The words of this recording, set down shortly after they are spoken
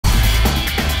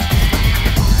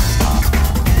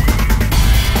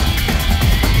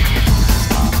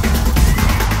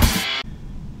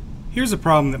Here's a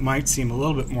problem that might seem a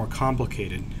little bit more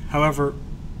complicated. However,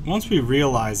 once we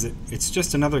realize it, it's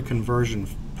just another conversion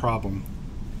problem.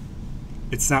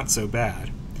 It's not so bad.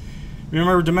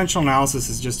 Remember, dimensional analysis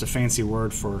is just a fancy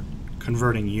word for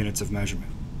converting units of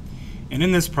measurement. And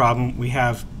in this problem, we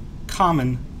have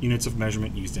common units of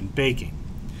measurement used in baking.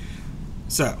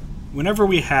 So, whenever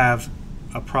we have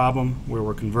a problem where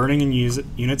we're converting in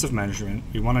units of measurement,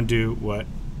 we want to do what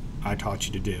I taught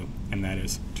you to do, and that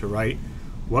is to write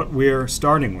what we're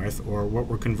starting with, or what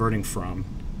we're converting from,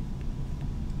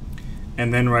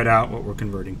 and then write out what we're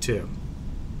converting to.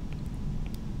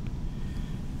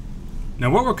 Now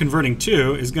what we're converting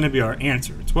to is going to be our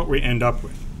answer. It's what we end up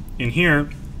with. In here,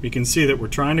 we can see that we're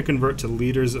trying to convert to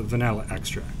liters of vanilla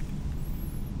extract.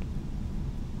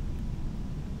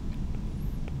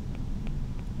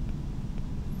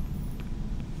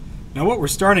 Now what we're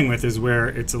starting with is where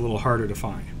it's a little harder to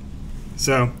find.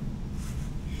 So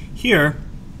here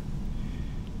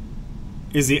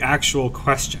is the actual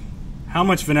question. How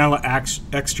much vanilla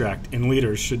extract in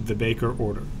liters should the baker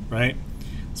order, right?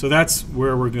 So that's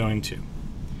where we're going to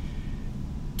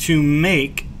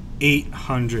make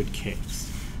 800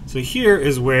 cakes. So here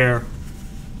is where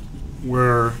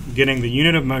we're getting the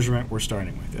unit of measurement we're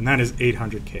starting with, and that is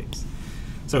 800 cakes.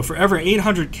 So for every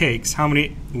 800 cakes, how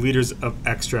many liters of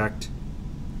extract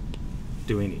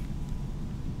do we need?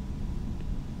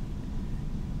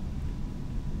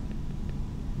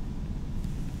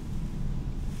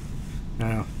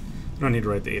 No, we don't need to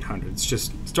write the 800. It's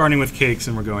just starting with cakes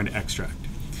and we're going to extract.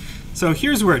 So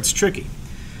here's where it's tricky.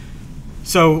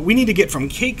 So we need to get from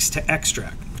cakes to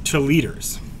extract to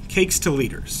liters. Cakes to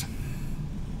liters.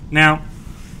 Now,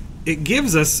 it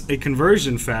gives us a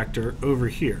conversion factor over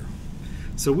here.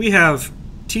 So we have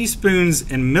teaspoons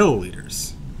and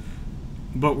milliliters,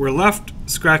 but we're left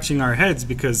scratching our heads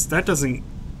because that doesn't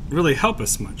really help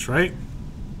us much, right?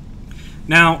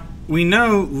 Now, we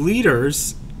know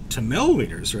liters to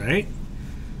milliliters, right?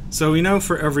 So we know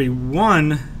for every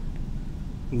 1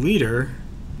 liter,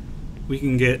 we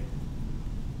can get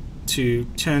to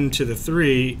 10 to the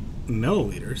 3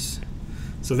 milliliters.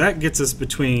 So that gets us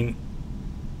between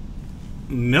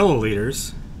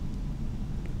milliliters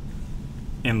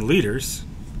and liters,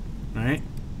 right?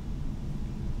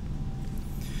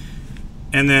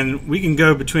 And then we can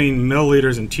go between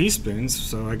milliliters and teaspoons.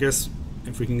 So I guess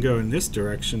if we can go in this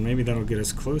direction, maybe that'll get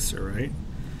us closer, right?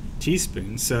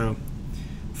 Teaspoons. So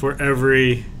for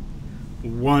every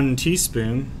 1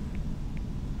 teaspoon,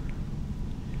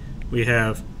 we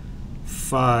have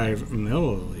 5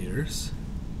 milliliters.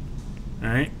 All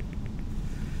right.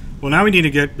 Well, now we need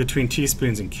to get between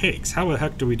teaspoons and cakes. How the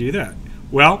heck do we do that?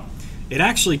 Well, it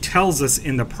actually tells us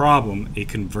in the problem a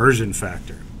conversion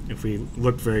factor, if we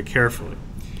look very carefully.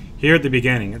 Here at the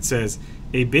beginning, it says,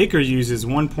 a baker uses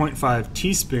 1.5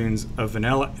 teaspoons of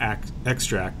vanilla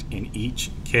extract in each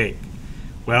cake.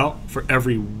 Well, for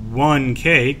every 1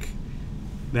 cake,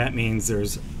 that means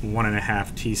there's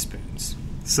 1.5 teaspoons.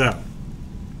 So,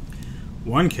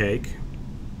 1 cake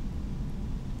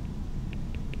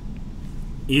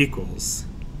equals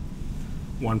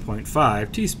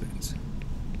 1.5 teaspoons.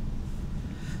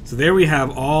 So there we have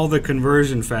all the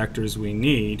conversion factors we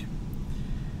need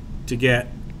to get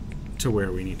to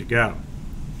where we need to go.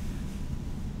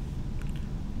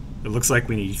 It looks like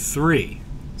we need 3.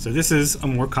 So this is a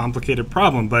more complicated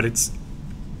problem, but it's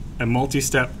a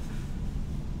multi-step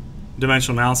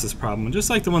dimensional analysis problem, just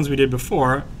like the ones we did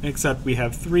before, except we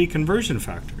have 3 conversion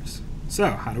factors. So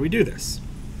how do we do this?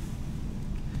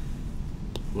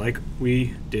 Like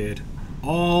we did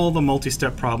all the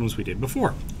multi-step problems we did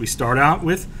before. We start out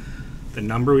with the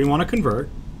number we want to convert,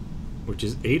 which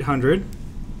is 800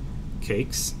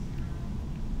 cakes.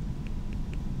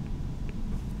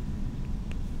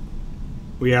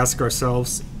 We ask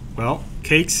ourselves, well,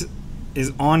 cakes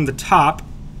is on the top.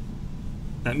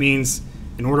 That means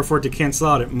in order for it to cancel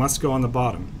out, it must go on the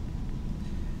bottom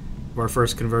of our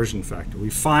first conversion factor. We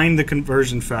find the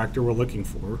conversion factor we're looking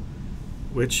for,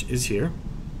 which is here.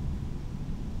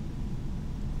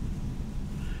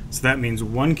 So that means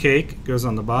 1 cake goes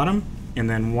on the bottom, and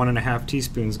then 1.5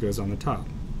 teaspoons goes on the top.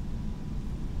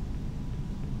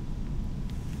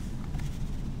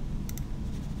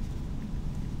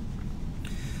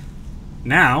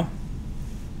 Now,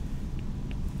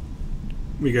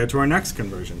 we go to our next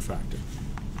conversion factor.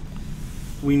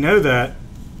 We know that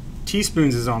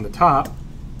teaspoons is on the top,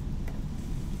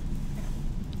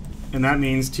 and that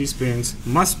means teaspoons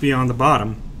must be on the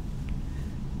bottom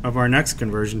of our next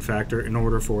conversion factor in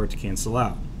order for it to cancel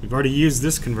out. We've already used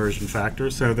this conversion factor,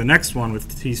 so the next one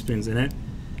with teaspoons in it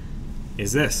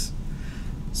is this.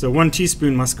 So 1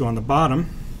 teaspoon must go on the bottom,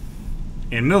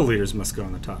 and milliliters must go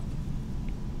on the top.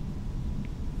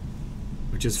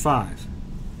 which is 5.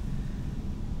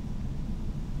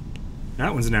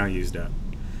 That one's now used up.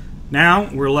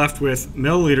 Now we're left with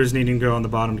milliliters needing to go on the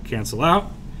bottom to cancel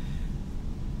out,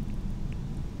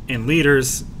 and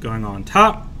liters going on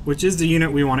top, which is the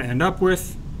unit we want to end up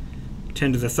with.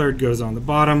 10 to the third goes on the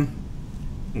bottom,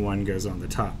 1 goes on the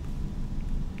top.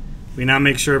 We now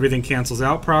make sure everything cancels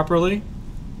out properly.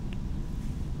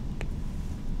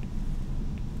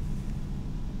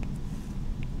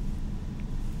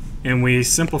 And we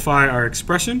simplify our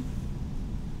expression.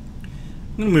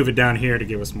 I'm going to move it down here to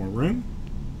give us more room.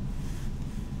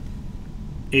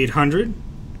 800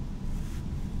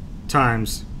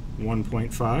 times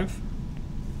 1.5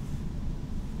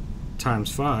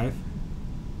 times 5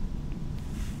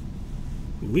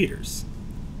 liters.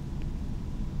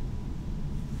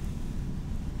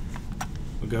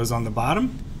 What goes on the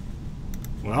bottom?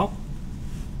 Well,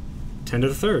 10 to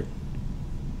the third.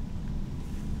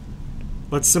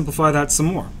 Let's simplify that some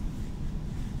more.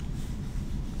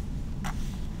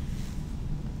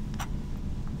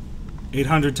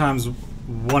 $800 times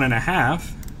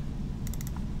 1.5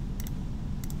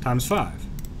 times 5.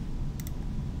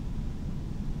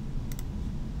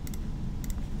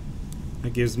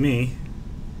 That gives me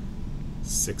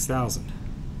 6,000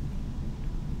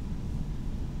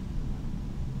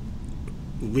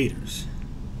 liters.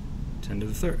 10 to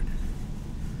the third.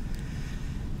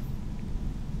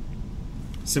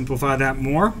 Simplify that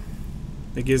more.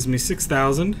 That gives me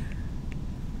 6,000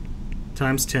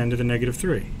 times 10 to the negative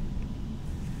 3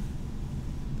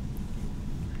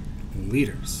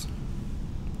 liters.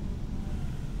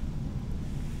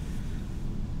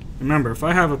 Remember, if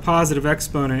I have a positive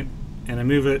exponent and I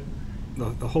move it,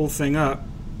 the whole thing up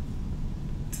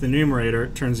to the numerator,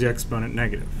 it turns the exponent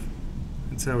negative.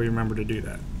 That's how we remember to do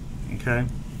that. Okay?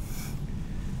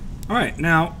 All right,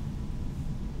 now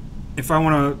if I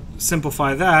want to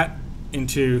simplify that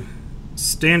into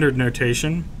standard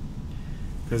notation,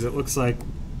 because it looks like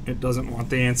it doesn't want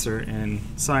the answer in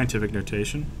scientific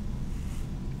notation,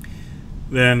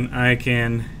 then I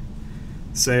can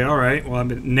say, all right, well,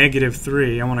 I'm at negative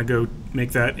 3. I want to go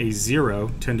make that a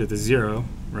 0, 10 to the 0,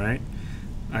 right?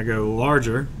 I go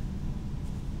larger.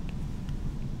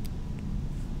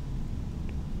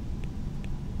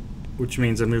 Which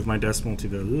means I move my decimal to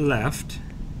the left.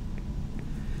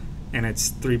 And it's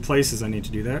 3 places I need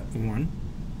to do that. 1,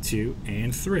 2,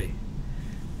 and 3.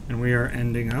 And we are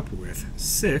ending up with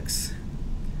 6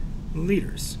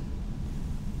 liters.